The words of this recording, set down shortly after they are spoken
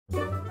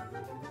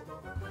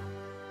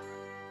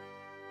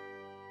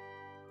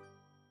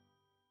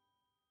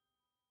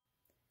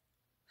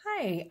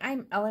Hi,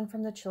 I'm Ellen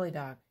from the Chili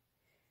Dog.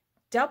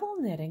 Double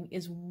knitting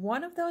is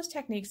one of those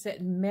techniques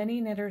that many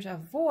knitters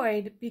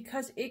avoid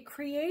because it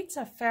creates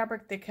a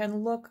fabric that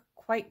can look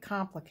quite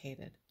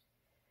complicated.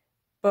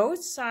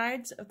 Both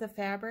sides of the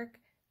fabric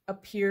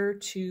appear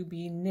to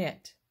be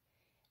knit.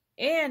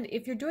 And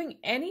if you're doing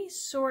any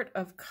sort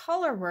of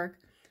color work,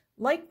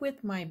 like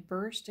with my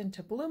Burst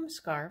into Bloom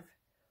scarf,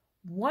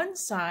 one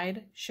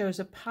side shows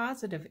a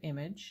positive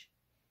image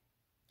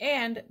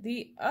and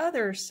the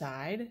other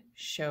side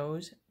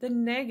shows the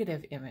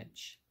negative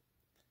image.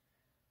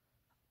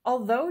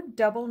 Although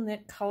double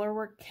knit color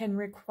work can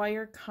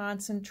require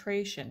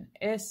concentration,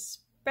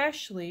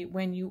 especially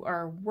when you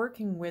are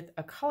working with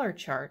a color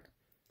chart,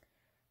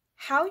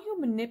 how you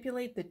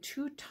manipulate the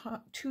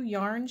two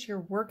yarns you're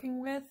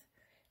working with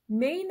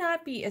may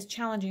not be as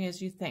challenging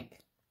as you think.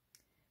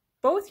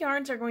 Both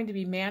yarns are going to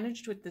be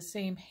managed with the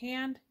same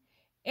hand,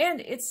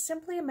 and it's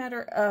simply a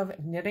matter of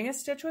knitting a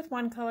stitch with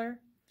one color,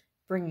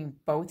 bringing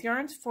both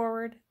yarns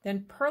forward,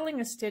 then purling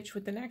a stitch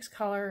with the next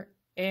color,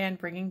 and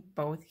bringing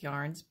both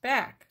yarns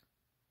back.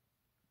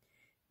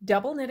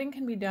 Double knitting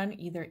can be done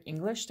either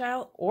English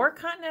style or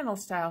Continental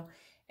style,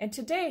 and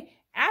today,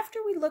 after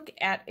we look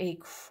at a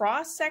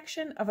cross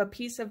section of a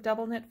piece of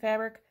double knit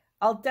fabric,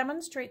 I'll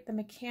demonstrate the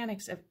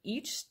mechanics of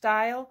each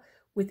style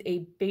with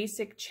a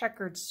basic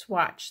checkered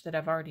swatch that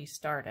I've already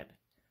started.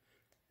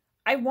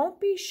 I won't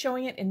be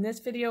showing it in this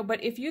video,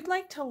 but if you'd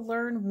like to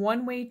learn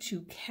one way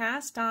to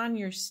cast on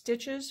your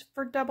stitches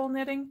for double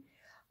knitting,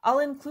 I'll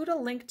include a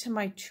link to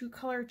my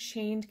 2-color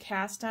chained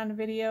cast on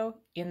video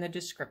in the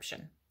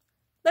description.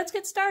 Let's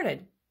get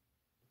started.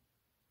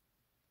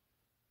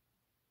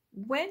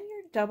 When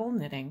you're double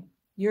knitting,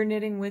 you're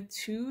knitting with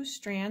 2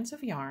 strands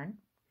of yarn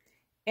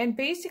and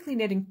basically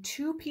knitting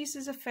 2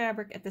 pieces of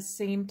fabric at the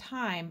same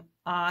time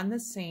on the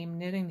same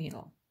knitting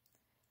needle.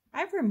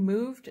 I've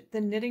removed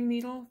the knitting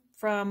needle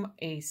from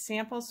a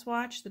sample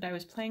swatch that I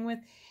was playing with,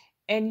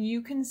 and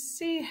you can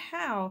see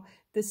how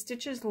the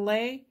stitches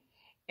lay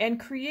and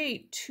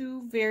create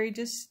 2 very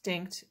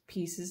distinct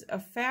pieces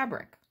of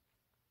fabric.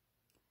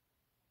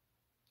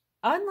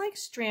 Unlike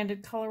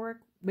stranded colorwork,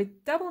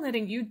 with double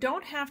knitting, you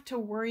don't have to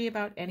worry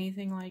about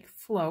anything like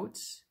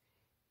floats,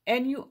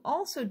 and you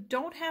also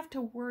don't have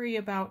to worry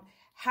about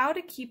how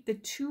to keep the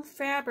 2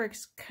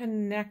 fabrics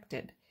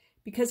connected,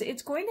 because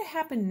it's going to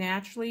happen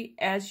naturally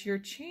as you're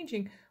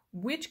changing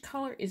which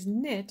color is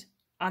knit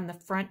on the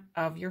front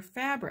of your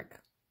fabric.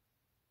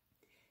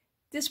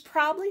 This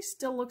probably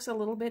still looks a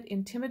little bit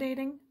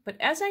intimidating, but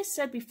as I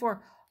said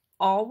before,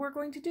 all we're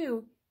going to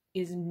do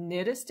is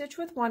knit a stitch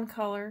with one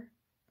color,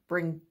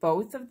 bring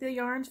both of the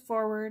yarns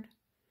forward,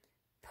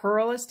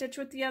 purl a stitch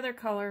with the other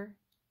color,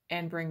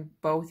 and bring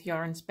both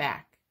yarns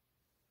back.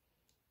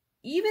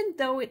 Even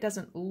though it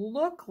doesn't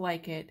look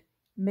like it,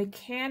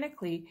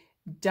 mechanically,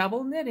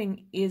 double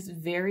knitting is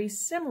very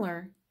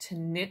similar to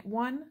knit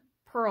one,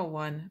 purl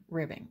one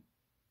ribbing.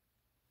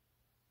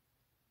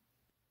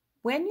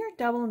 When you're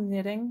double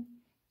knitting,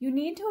 you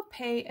need to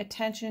pay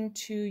attention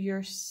to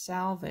your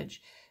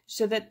selvage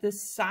so that the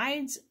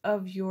sides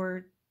of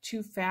your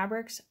 2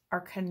 fabrics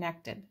are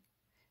connected.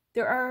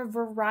 There are a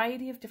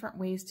variety of different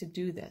ways to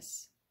do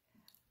this.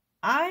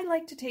 I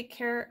like to take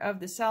care of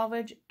the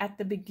selvage at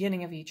the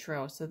beginning of each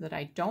row so that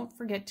I don't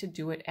forget to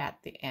do it at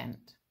the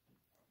end.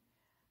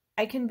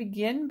 I can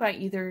begin by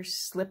either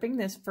slipping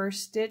this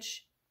first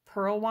stitch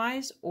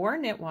purlwise or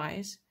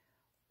knitwise,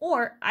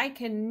 or I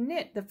can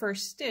knit the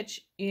first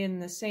stitch in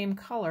the same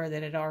color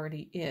that it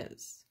already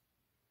is.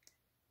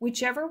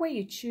 Whichever way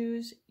you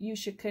choose, you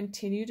should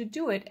continue to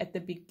do it at the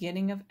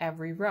beginning of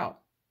every row.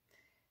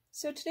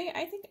 So today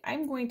I think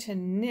I'm going to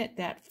knit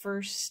that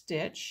first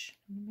stitch.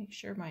 Make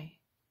sure my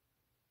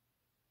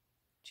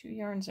 2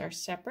 yarns are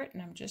separate,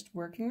 and I'm just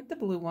working with the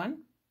blue one.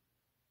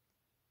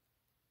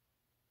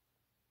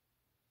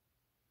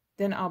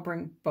 Then I'll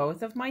bring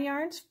both of my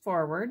yarns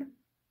forward.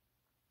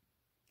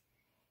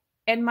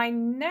 And my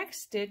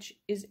next stitch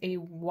is a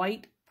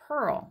white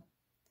purl.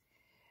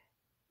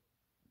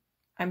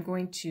 I'm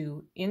going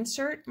to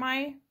insert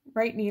my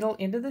right needle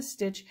into the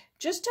stitch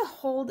just to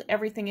hold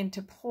everything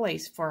into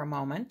place for a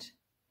moment.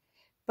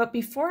 But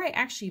before I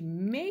actually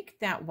make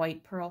that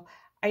white purl,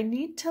 I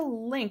need to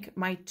link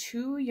my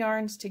 2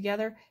 yarns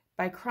together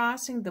by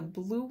crossing the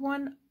blue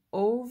one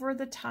over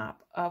the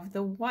top of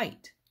the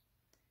white.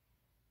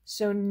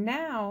 So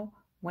now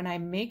when I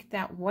make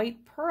that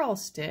white purl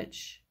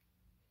stitch,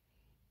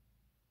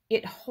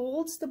 it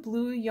holds the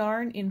blue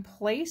yarn in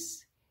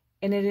place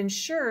and it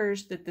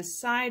ensures that the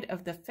side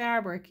of the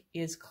fabric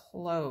is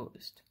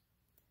closed.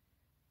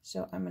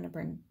 So I'm going to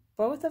bring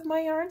both of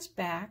my yarns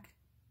back,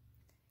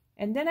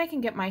 and then I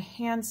can get my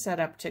hand set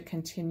up to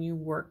continue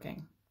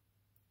working.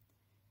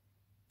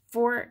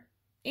 For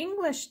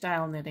English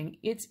style knitting,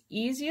 it's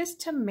easiest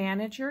to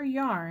manage your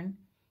yarn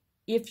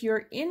if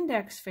your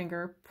index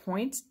finger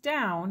points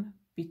down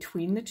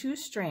between the 2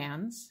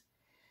 strands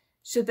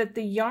so that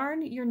the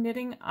yarn you're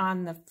knitting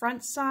on the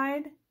front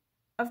side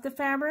of the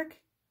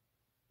fabric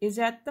is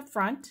at the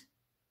front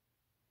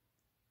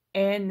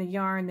and the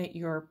yarn that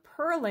you're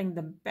purling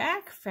the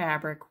back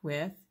fabric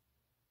with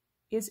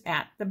is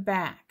at the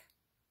back.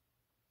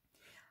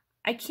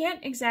 I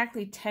can't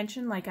exactly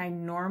tension like I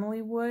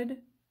normally would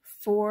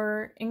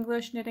for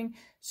English knitting,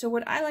 so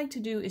what I like to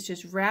do is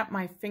just wrap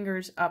my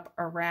fingers up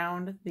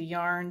around the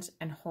yarns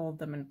and hold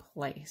them in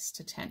place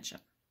to tension.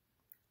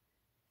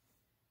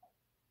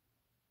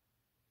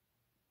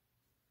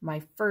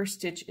 My first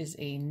stitch is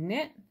a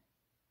knit,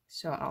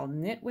 so I'll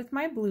knit with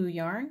my blue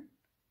yarn,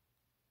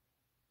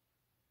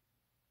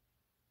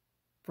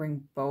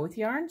 bring both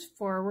yarns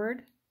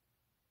forward,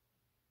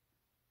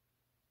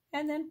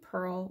 and then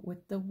purl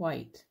with the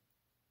white.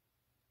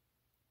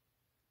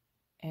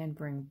 And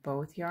bring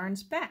both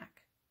yarns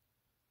back.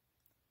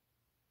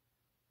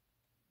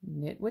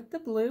 Knit with the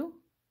blue,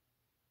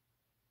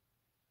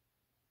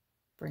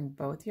 bring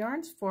both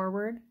yarns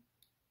forward,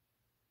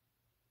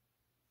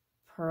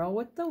 purl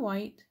with the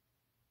white,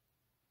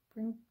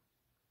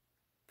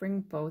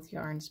 bring both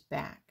yarns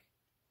back.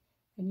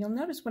 And you'll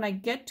notice when I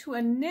get to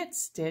a knit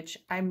stitch,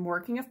 I'm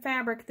working a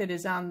fabric that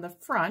is on the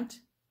front,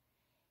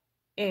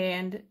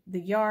 and the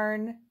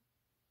yarn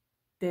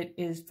that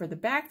is for the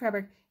back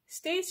fabric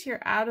stays here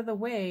out of the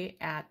way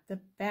at the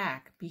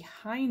back,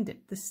 behind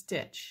it, the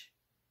stitch.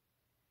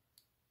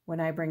 When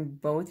I bring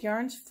both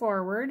yarns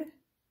forward,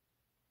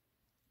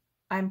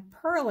 I'm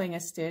purling a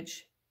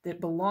stitch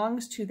that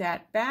belongs to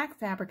that back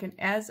fabric, and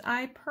as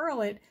I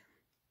purl it,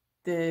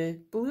 the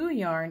blue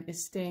yarn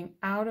is staying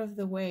out of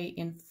the way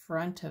in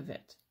front of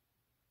it.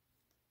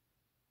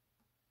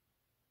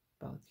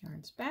 Both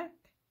yarns back,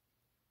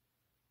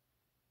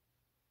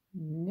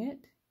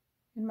 knit,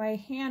 and my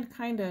hand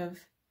kind of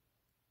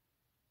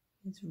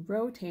is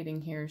rotating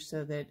here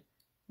so that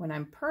when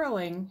I'm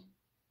purling,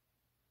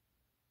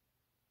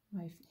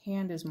 my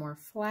hand is more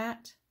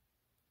flat.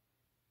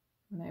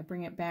 When I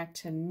bring it back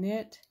to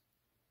knit,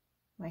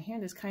 my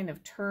hand is kind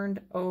of turned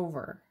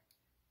over.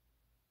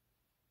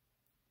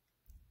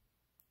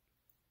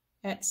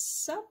 At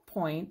some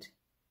point,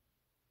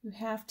 you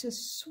have to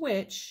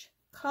switch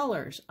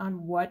colors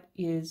on what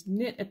is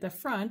knit at the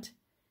front,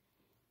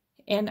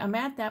 and I'm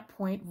at that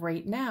point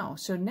right now.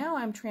 So now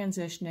I'm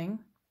transitioning,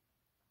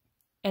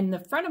 and the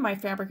front of my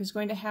fabric is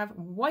going to have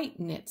white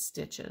knit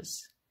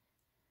stitches.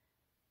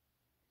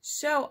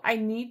 So I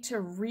need to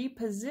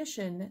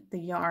reposition the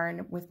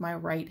yarn with my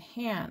right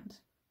hand.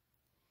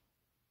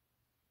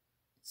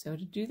 So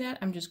to do that,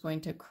 I'm just going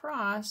to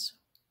cross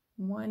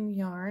one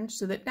yarn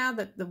so that now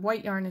that the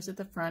white yarn is at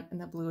the front and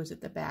the blue is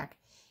at the back.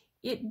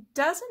 It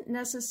doesn't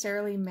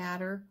necessarily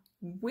matter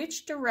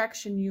which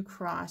direction you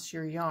cross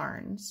your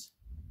yarns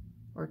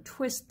or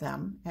twist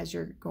them as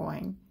you're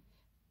going,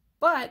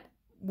 but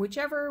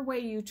whichever way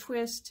you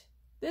twist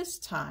this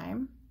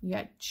time, you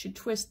should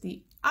twist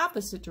the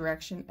opposite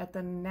direction at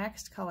the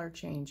next color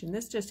change. And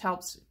this just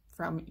helps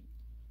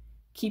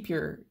keep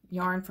your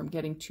yarn from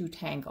getting too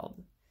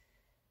tangled.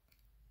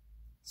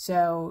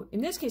 So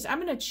in this case,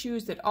 I'm going to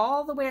choose that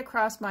all the way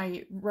across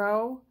my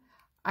row,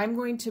 I'm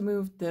going to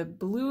move the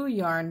blue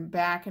yarn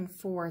back and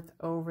forth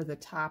over the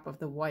top of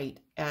the white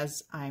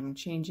as I'm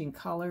changing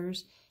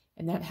colors,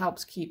 and that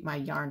helps keep my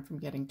yarn from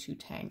getting too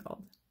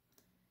tangled.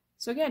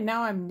 So again,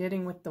 now I'm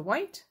knitting with the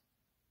white.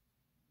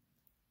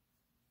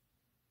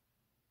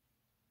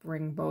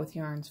 Bring both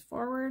yarns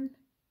forward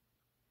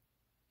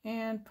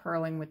and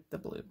purling with the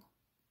blue.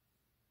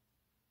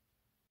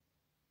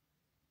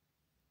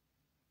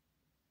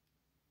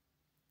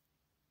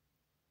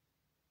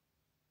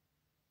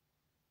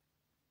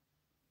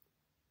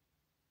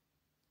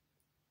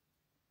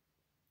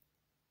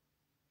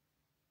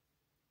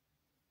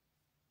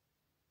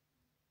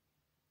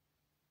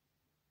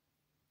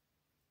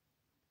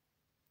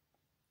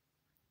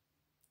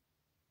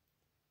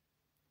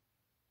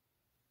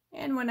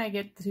 And when I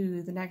get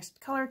to the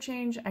next color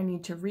change, I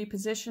need to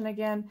reposition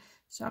again.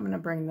 So I'm going to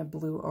bring the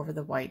blue over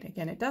the white.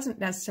 Again, it doesn't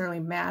necessarily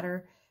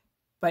matter,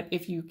 but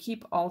if you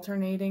keep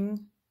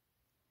alternating,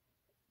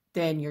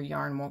 then your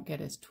yarn won't get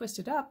as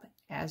twisted up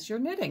as you're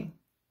knitting.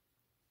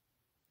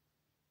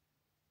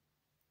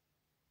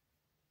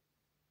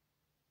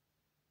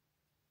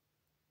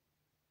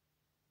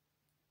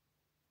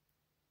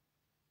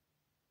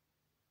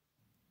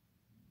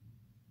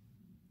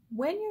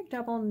 When you're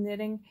double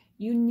knitting,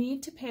 you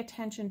need to pay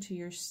attention to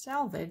your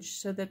selvage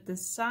so that the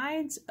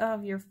sides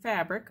of your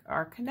fabric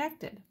are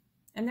connected.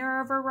 And there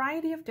are a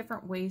variety of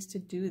different ways to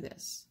do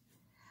this.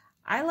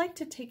 I like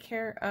to take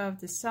care of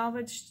the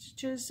selvage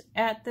stitches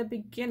at the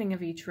beginning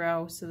of each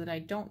row so that I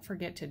don't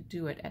forget to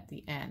do it at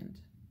the end.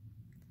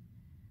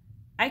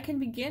 I can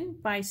begin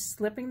by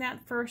slipping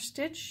that first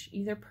stitch,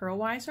 either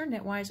purlwise or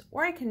knitwise,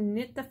 or I can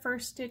knit the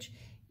first stitch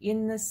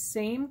in the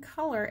same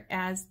color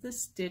as the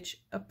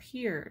stitch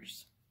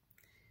appears.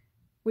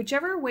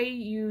 Whichever way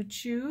you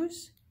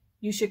choose,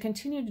 you should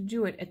continue to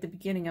do it at the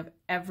beginning of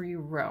every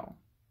row.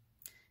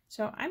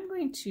 So I'm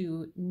going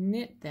to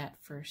knit that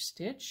first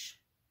stitch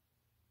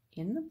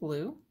in the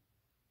blue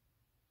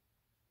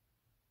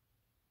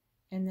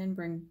and then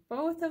bring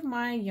both of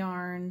my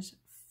yarns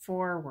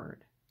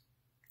forward.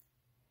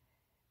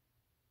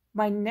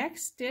 My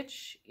next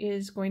stitch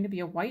is going to be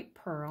a white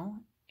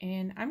pearl,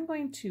 and I'm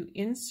going to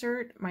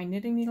insert my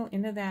knitting needle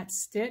into that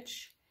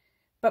stitch.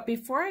 But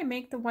before I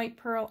make the white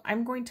pearl,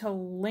 I'm going to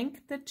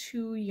link the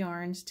two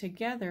yarns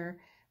together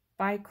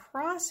by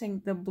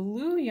crossing the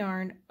blue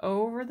yarn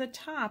over the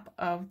top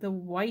of the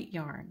white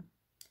yarn.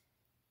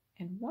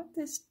 And what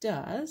this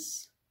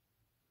does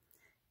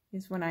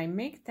is when I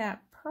make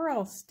that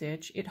pearl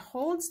stitch, it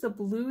holds the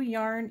blue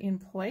yarn in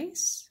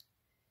place,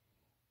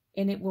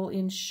 and it will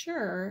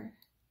ensure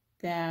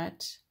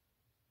that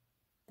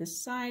the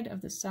side of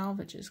the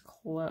selvage is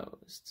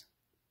closed.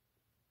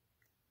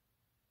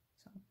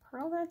 So I'll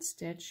purl that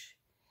stitch,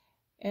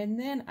 and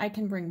then I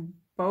can bring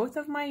both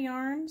of my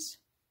yarns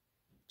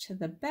to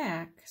the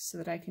back so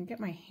that I can get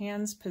my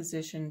hands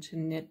positioned to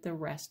knit the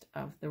rest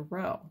of the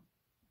row.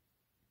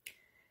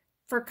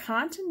 For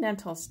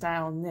continental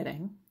style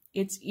knitting,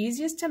 it's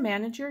easiest to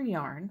manage your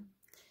yarn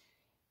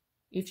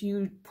if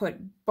you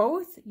put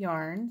both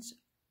yarns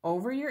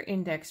over your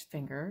index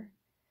finger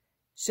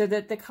so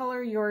that the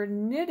color you're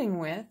knitting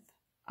with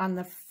on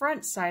the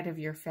front side of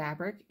your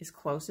fabric is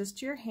closest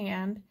to your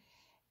hand,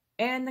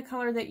 and the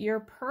color that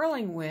you're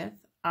purling with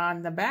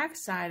on the back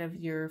side of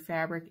your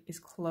fabric is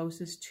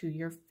closest to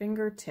your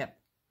fingertip.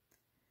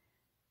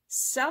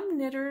 Some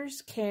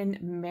knitters can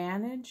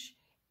manage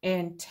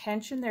and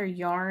tension their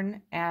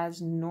yarn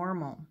as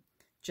normal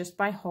just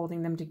by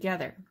holding them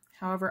together.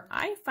 However,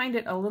 I find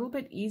it a little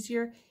bit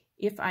easier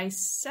if I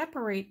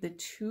separate the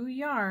two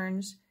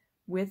yarns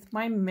with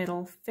my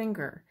middle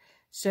finger.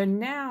 So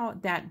now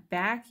that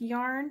back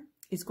yarn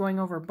is going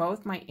over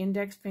both my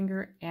index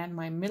finger and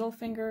my middle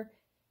finger,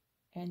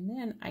 and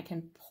then I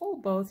can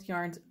pull both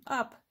yarns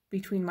up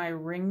between my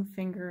ring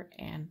finger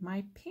and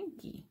my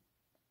pinky.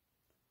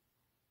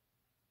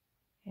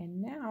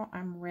 And now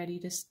I'm ready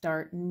to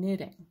start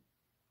knitting.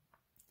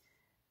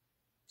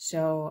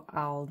 So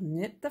I'll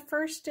knit the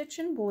first stitch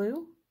in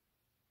blue,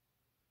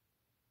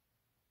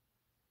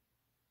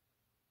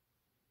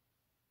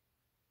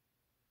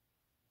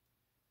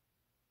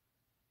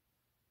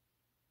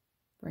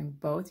 bring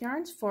both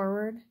yarns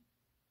forward,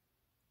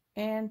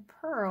 and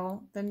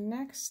purl the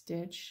next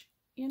stitch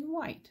in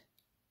white,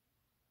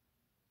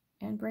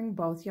 and bring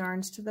both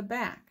yarns to the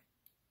back.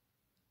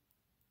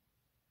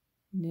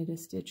 Knit a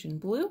stitch in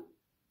blue,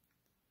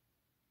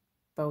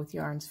 both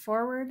yarns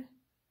forward,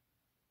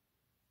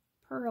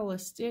 purl a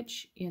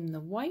stitch in the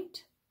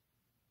white,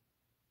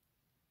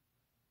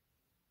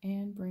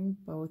 and bring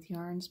both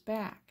yarns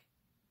back.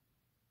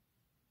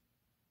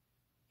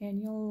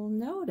 And you'll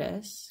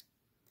notice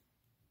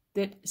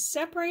that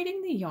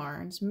separating the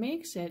yarns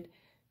makes it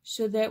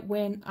so that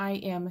when I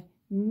am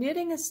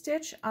knitting a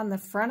stitch on the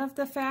front of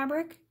the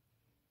fabric,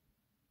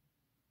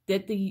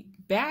 that the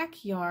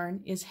back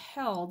yarn is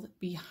held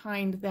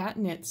behind that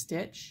knit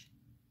stitch.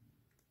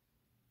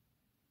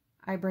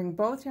 I bring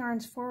both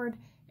yarns forward,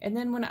 and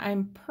then when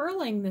I'm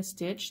purling the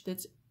stitch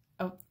that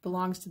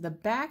belongs to the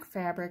back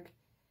fabric,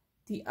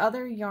 the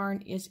other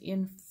yarn is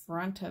in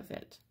front of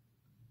it.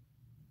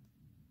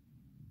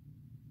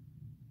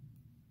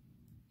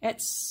 At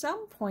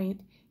some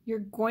point, you're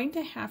going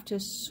to have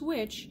to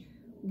switch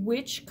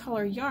which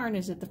color yarn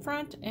is at the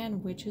front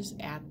and which is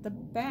at the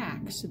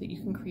back so that you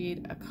can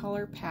create a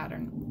color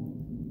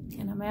pattern.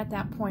 And I'm at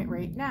that point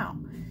right now,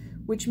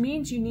 which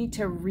means you need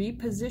to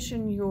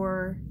reposition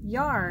your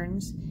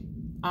yarns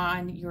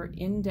on your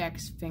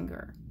index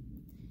finger.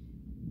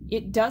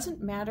 It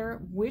doesn't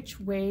matter which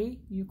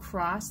way you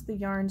cross the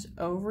yarns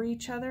over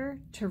each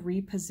other to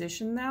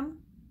reposition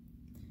them.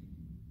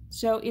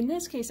 So in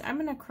this case, I'm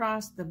going to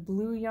cross the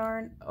blue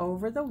yarn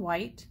over the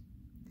white.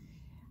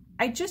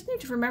 I just need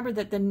to remember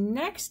that the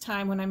next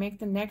time when I make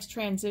the next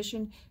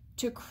transition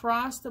to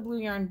cross the blue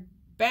yarn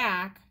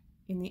back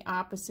in the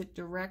opposite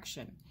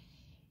direction.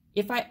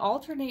 If I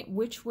alternate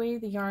which way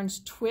the yarns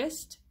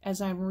twist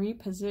as I'm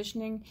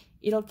repositioning,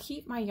 it'll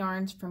keep my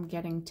yarns from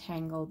getting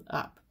tangled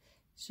up.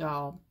 So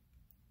I'll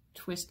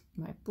twist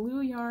my blue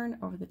yarn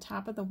over the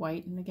top of the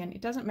white, and again,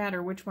 it doesn't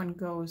matter which one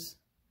goes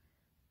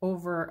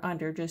over or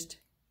under, just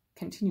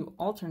continue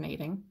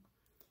alternating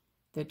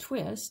the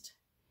twist.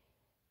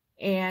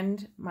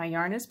 And my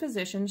yarn is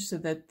positioned so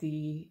that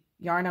the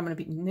yarn I'm going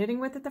to be knitting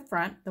with at the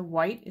front, the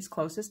white, is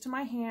closest to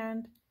my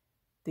hand.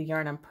 The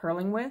yarn I'm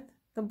purling with,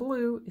 the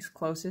blue, is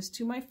closest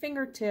to my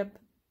fingertip.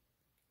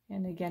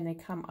 And again, they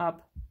come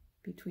up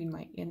between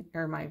my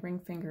ring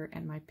finger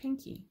and my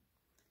pinky.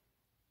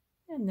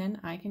 And then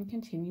I can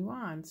continue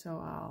on. So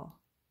I'll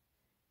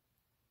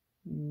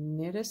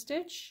knit a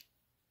stitch,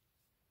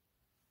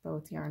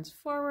 both yarns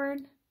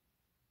forward,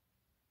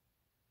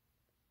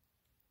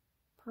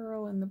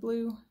 purl in the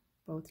blue,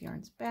 both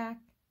yarns back,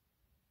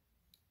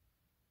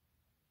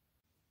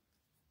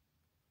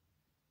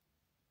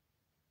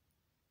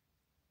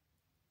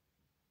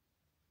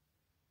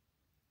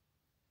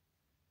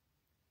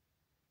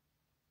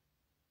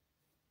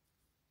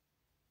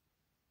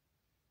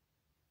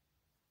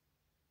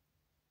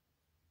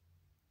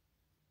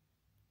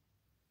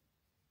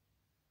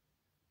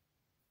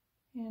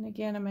 and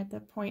again, I'm at the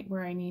point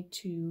where I need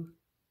to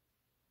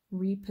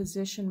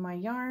reposition my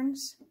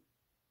yarns.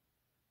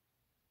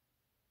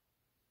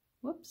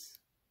 Whoops.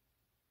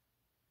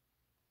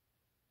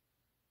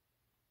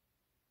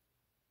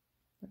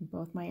 Bring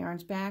both my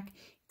yarns back.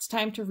 It's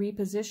time to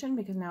reposition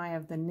because now I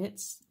have the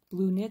knits,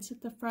 blue knits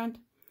at the front.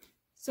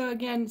 So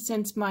again,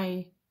 since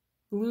my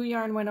blue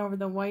yarn went over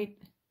the white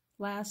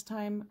last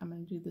time, I'm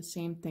going to do the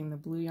same thing. The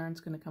blue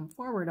yarn's going to come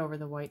forward over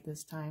the white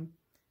this time.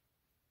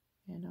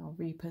 And I'll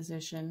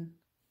reposition.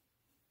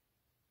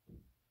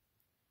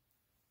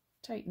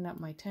 Tighten up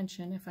my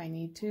tension if I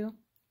need to.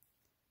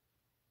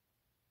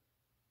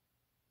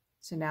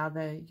 So now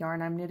the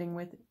yarn I'm knitting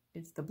with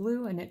is the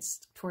blue and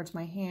it's towards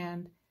my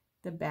hand.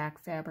 The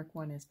back fabric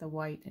one is the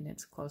white and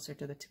it's closer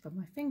to the tip of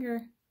my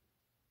finger.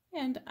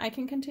 And I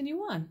can continue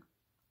on.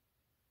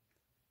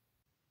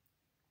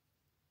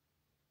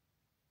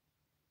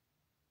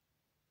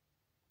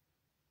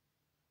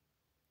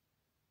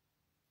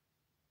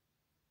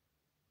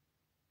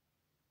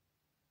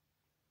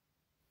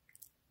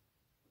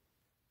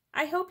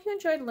 I hope you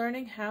enjoyed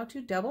learning how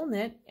to double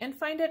knit and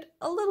find it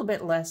a little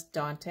bit less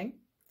daunting.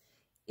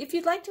 If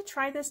you'd like to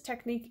try this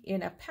technique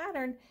in a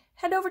pattern,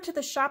 head over to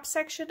the shop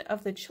section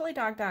of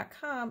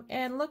thechillydog.com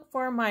and look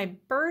for my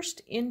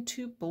Burst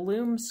into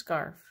Bloom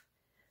scarf.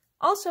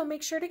 Also,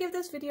 make sure to give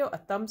this video a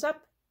thumbs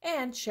up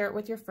and share it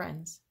with your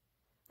friends.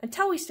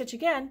 Until we stitch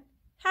again,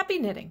 happy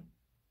knitting!